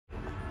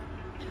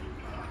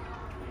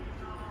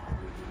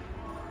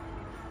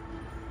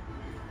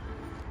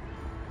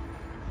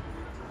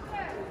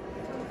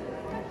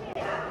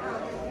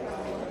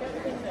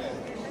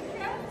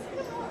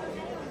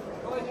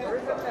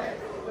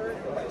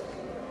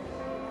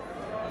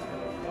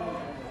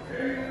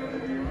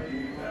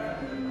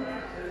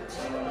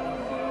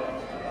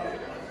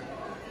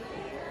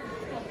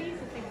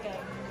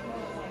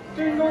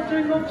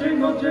Jingle,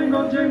 jingle,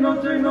 jingle,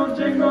 jingle, jingle,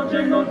 jingle,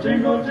 jingle,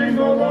 jingle,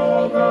 jingle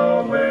all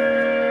the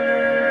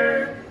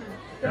way.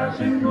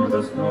 Dashing through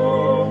the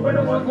snow in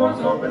a one-horse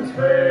open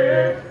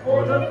sleigh.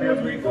 O'er the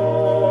fields we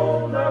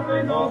go,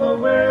 laughing all the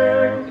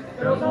way.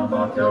 Bells on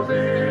bobtails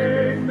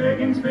ring,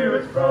 making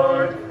spirits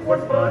bright.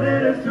 What fun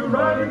it is to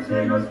ride and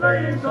sing a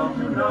sleighing song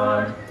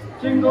tonight.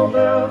 Jingle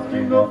bells,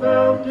 jingle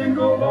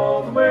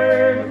all the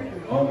way.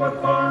 Oh,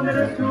 what fun it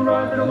is to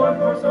ride in a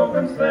one-horse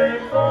open sleigh.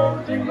 Oh,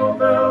 jingle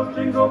bells,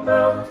 jingle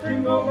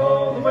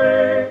all the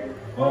way.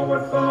 Oh,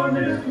 what fun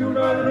it is to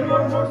ride in a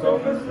one-horse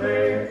open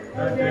sleigh.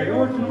 A day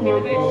or two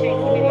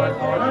ago, I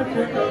thought I'd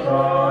take a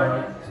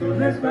ride. Soon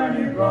this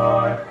many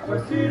bride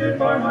was seated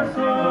by my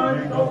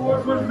side. The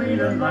horse was lean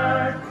and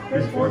lagged,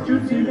 his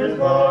fortune seemed his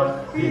loss.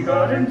 He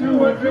got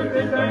into a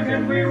drifted bank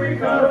and we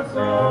got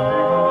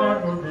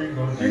upside.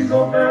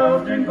 Jingle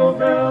bells,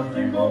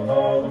 jingle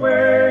all the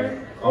way.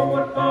 Oh,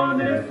 what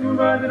fun it is to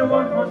ride in a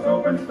one-horse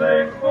open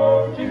sleigh.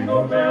 Oh,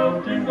 jingle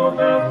bells, jingle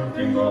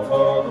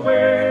all the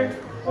way.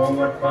 Oh,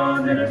 what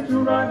fun it is to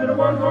ride in a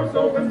one-horse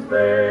open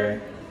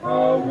sleigh.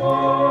 A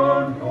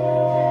one-horse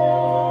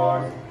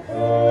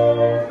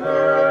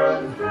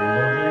open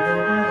sleigh.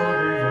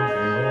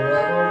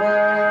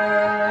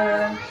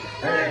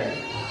 Hey!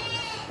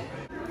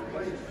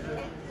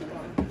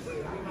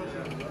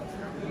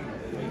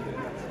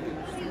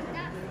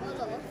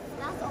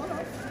 That's all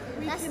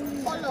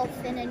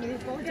of in a new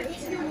body.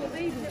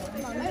 Moving.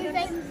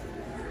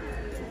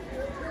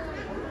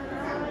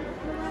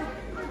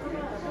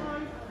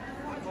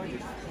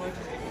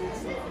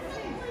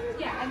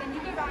 Yeah, and then you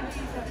go round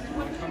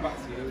and come back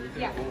to you.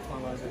 Yeah.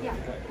 Yeah.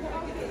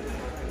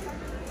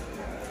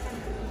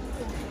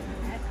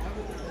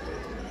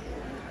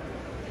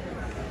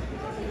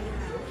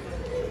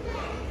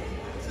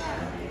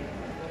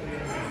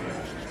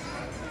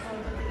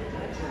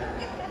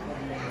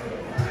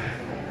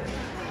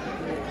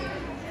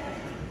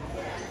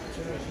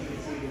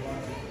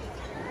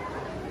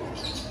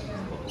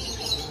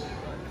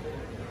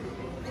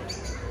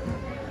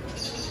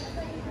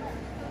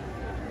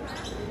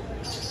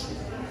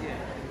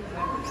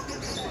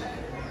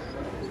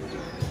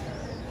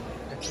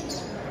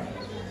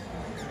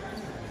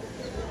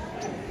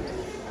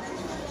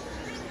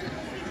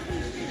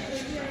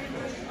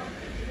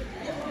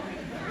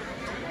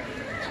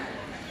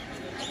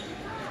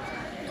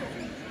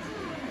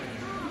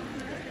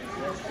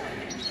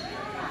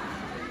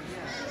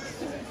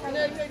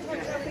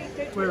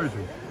 Where is he?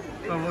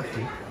 Oh, I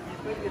see.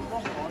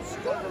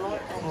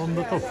 On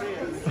the top.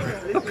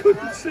 I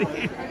couldn't see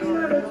him.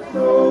 Let it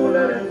snow,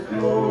 let it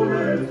snow,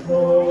 let it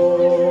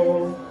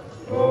snow.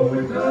 Oh,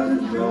 it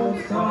doesn't show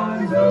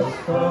signs of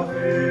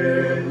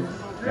stopping.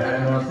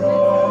 And I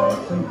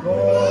brought some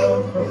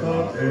corn for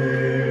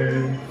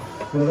popping.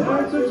 The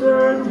lights are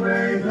turned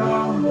way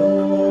down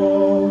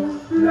low.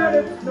 Let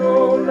it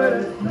snow, let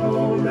it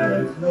snow, let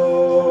it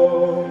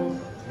snow.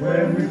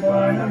 When we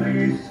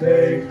finally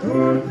say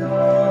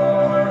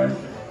goodnight,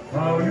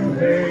 how you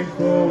hate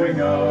going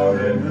out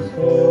in the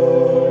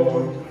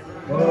storm.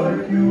 But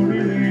if you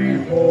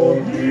really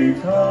hold me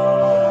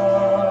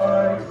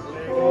tight,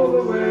 all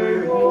the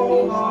way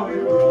home I'll be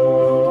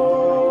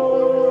home.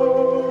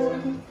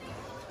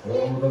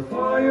 Oh, the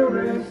fire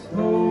is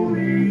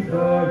slowly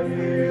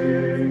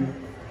dying,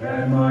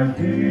 and my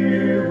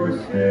dear, we're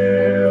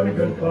still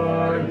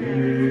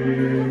goodbying.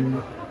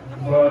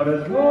 But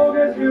as long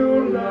as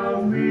you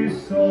love me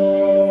so,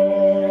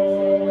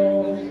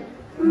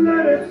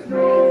 let it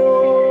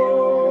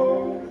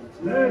snow,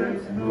 let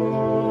it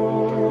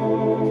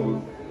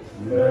snow,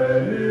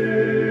 let it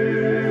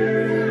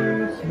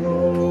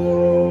snow.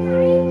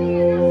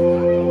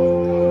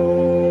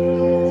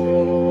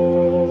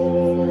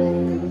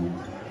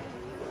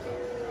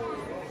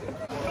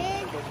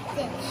 Big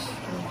fish.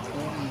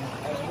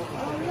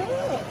 Oh no.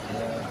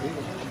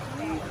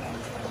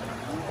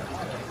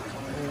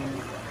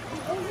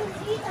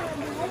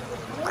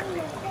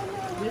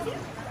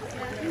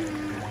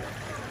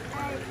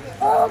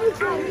 Oh, we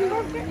can't do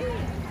that.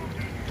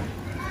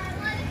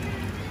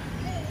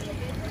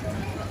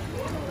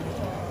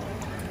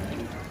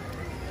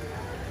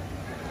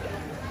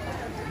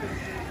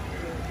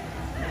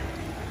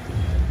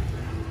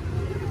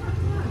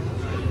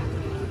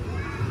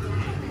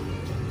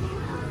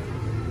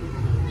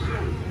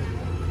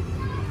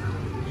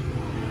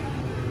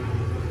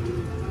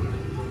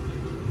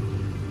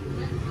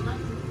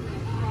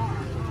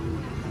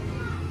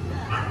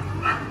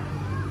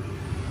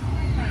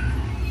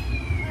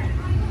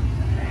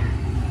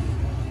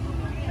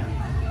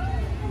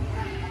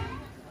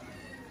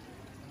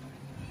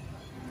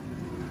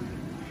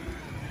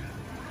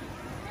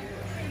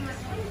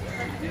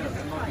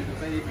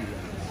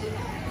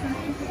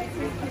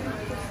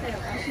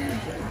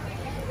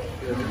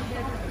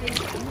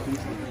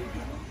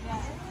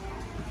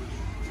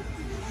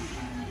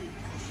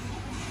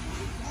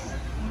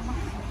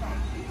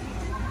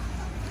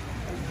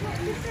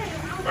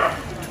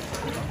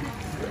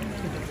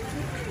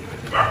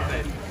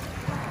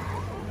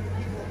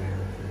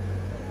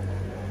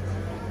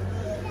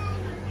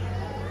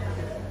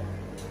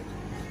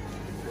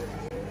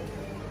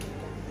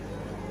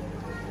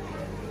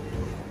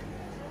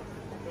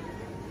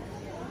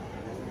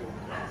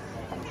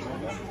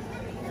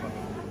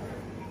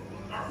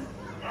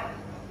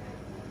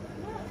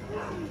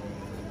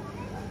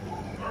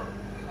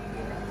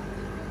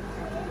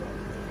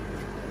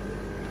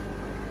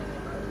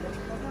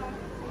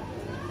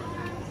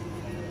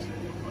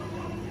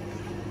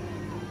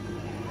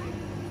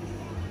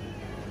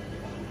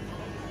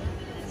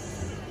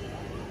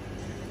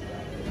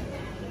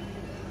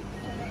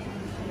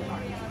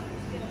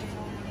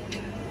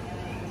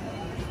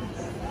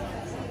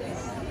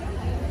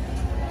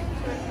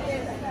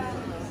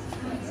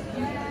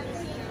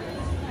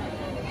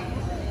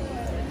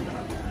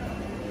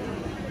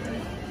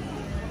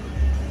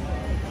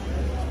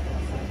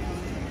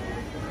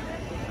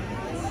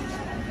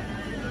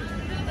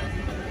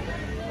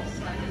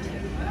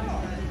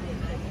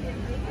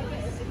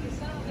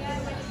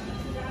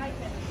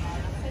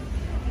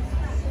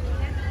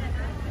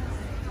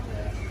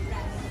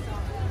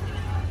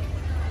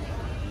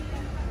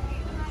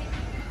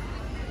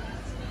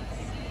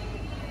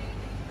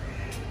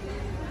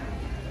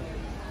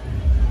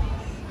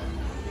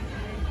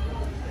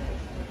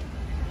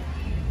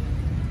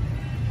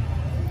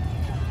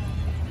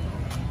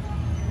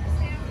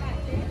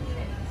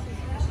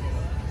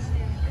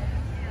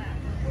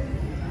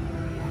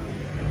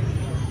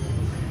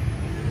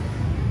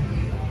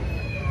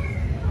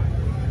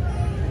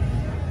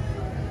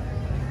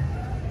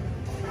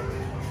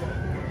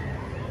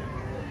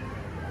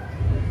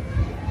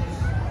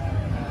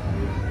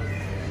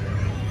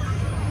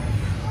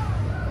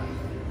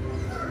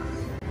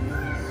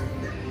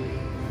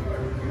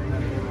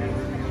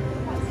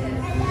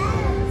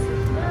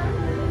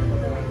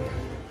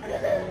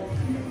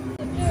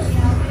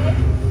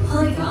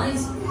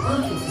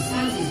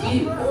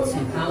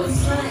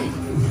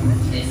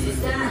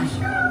 Mrs. Dash.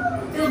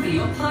 He'll be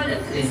your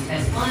pilot for this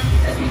test flight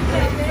as we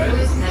put it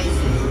through its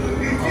paces.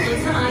 All the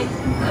time,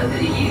 over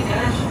to you,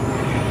 Dash.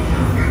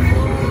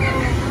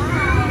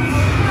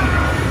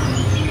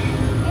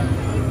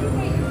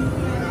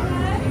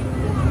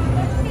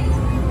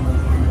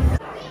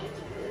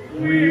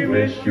 We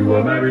wish you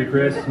a Merry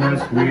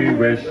Christmas, we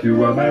wish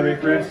you a Merry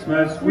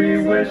Christmas, we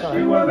wish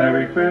you a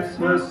Merry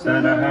Christmas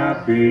and a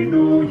Happy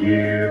New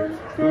Year.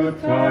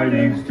 Good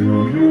tidings to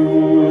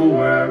you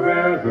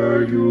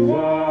wherever you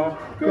are.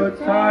 Good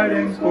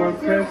tidings for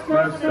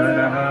Christmas and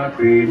a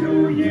Happy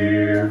New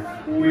Year.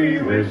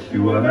 We wish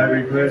you a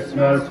Merry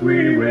Christmas,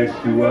 we wish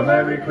you a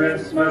Merry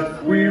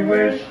Christmas, we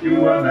wish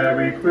you a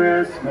Merry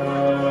Christmas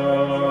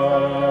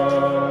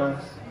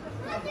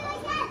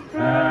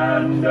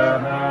and a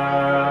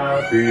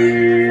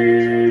Happy